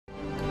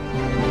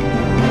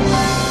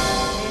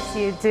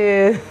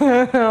too.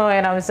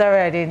 And I'm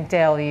sorry I didn't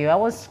tell you. I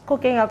was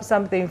cooking up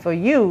something for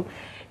you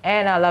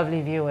and our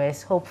lovely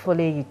viewers.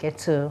 Hopefully you get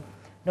to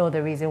know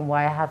the reason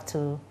why I have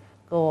to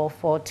go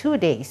for 2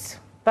 days.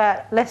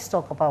 But let's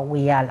talk about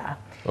Wiyaala.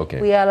 Okay.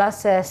 Wiyaala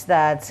says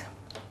that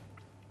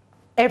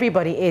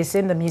everybody is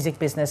in the music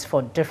business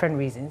for different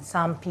reasons.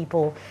 Some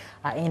people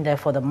are in there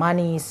for the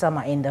money, some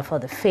are in there for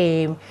the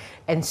fame.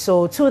 And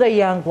so to the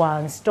young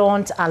ones,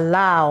 don't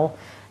allow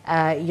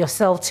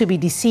yourself to be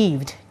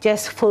deceived.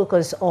 Just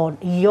focus on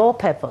your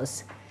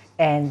purpose,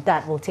 and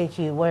that will take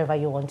you wherever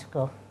you want to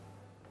go.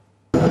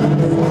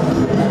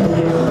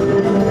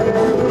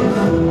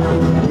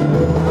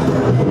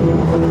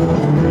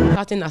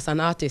 Starting as an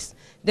artist,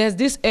 there's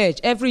this urge.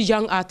 Every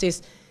young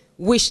artist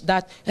wish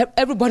that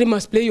everybody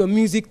must play your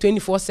music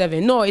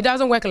 24/7. No, it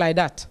doesn't work like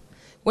that.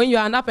 When you're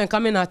an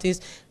up-and-coming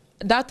artist,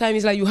 that time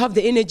is like you have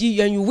the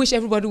energy and you wish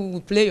everybody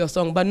would play your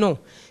song. But no,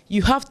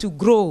 you have to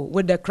grow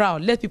with the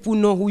crowd. Let people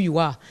know who you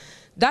are.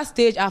 That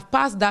stage, I've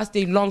passed that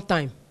stage long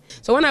time.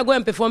 So when I go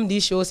and perform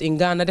these shows in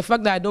Ghana, the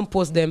fact that I don't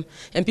post them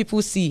and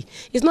people see,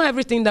 it's not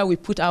everything that we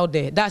put out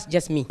there. That's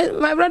just me.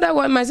 My brother,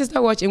 my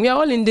sister watching, we are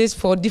all in this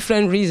for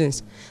different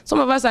reasons. Some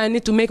of us, I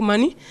need to make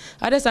money.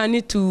 Others, I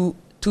need to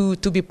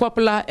be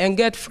popular and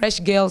get fresh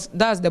girls.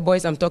 That's the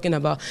boys I'm talking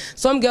about.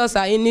 Some girls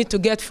are in it to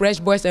get fresh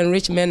boys and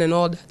rich men and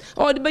all that.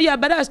 Oh, but yeah,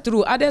 but that's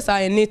true. Others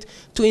are in it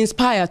to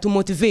inspire, to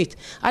motivate.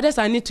 Others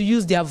are in it to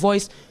use their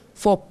voice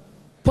for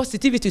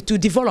positivity, to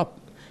develop.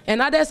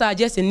 And others are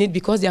just in it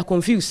because they are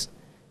confused.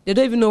 They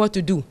don't even know what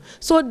to do.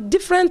 So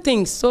different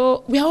things.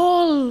 So we are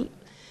all,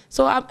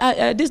 so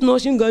this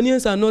notion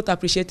Ghanaians are not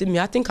appreciating me.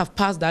 I think I've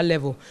passed that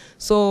level.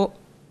 So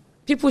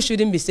people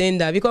shouldn't be saying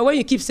that, because when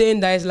you keep saying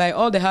that, it's like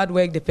all the hard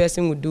work the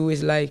person would do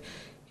is like,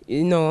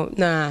 you know,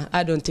 nah,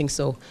 I don't think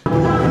so.